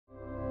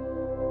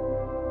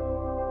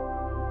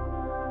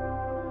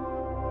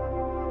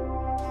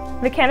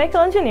Mechanical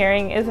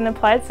engineering is an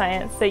applied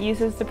science that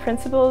uses the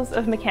principles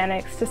of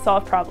mechanics to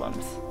solve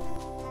problems.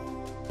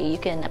 You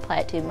can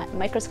apply it to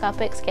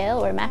microscopic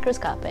scale or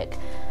macroscopic.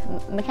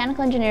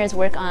 Mechanical engineers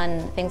work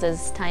on things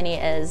as tiny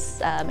as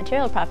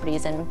material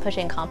properties and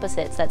pushing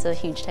composites. That's a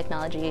huge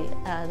technology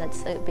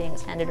that's being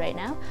expanded right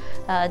now.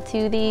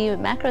 To the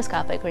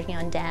macroscopic, working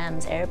on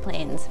dams,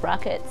 airplanes,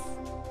 rockets.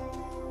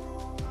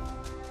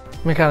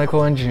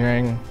 Mechanical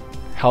engineering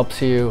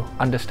helps you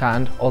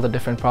understand all the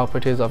different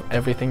properties of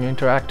everything you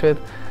interact with,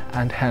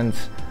 and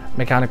hence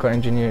mechanical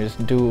engineers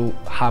do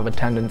have a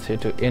tendency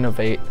to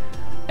innovate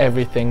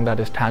everything that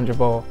is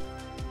tangible.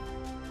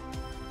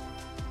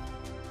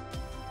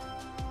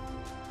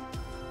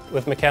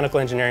 With mechanical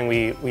engineering,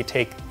 we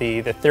take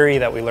the theory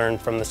that we learn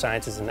from the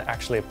sciences and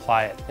actually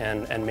apply it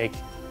and make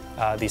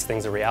these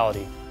things a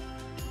reality.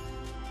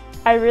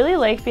 I really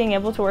like being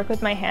able to work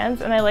with my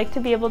hands, and I like to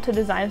be able to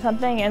design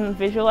something and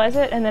visualize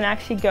it and then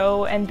actually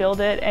go and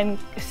build it and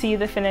see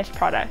the finished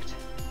product.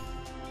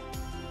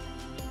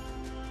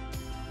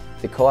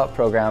 The co-op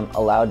program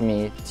allowed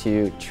me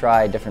to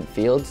try different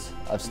fields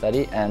of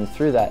study, and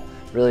through that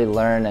really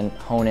learn and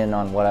hone in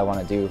on what I want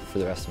to do for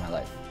the rest of my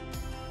life.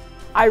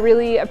 I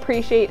really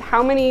appreciate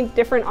how many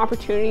different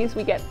opportunities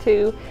we get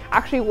to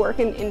actually work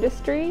in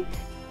industry.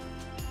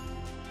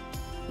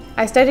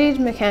 I studied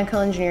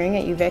mechanical engineering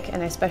at UVic,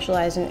 and I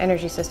specialized in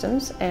energy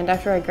systems, and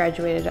after I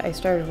graduated I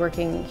started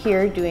working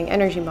here doing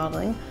energy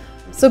modeling.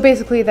 So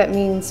basically that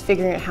means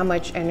figuring out how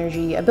much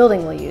energy a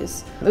building will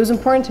use. It was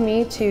important to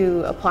me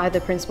to apply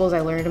the principles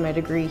I learned in my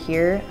degree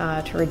here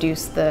to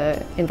reduce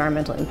the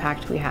environmental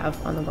impact we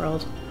have on the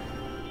world.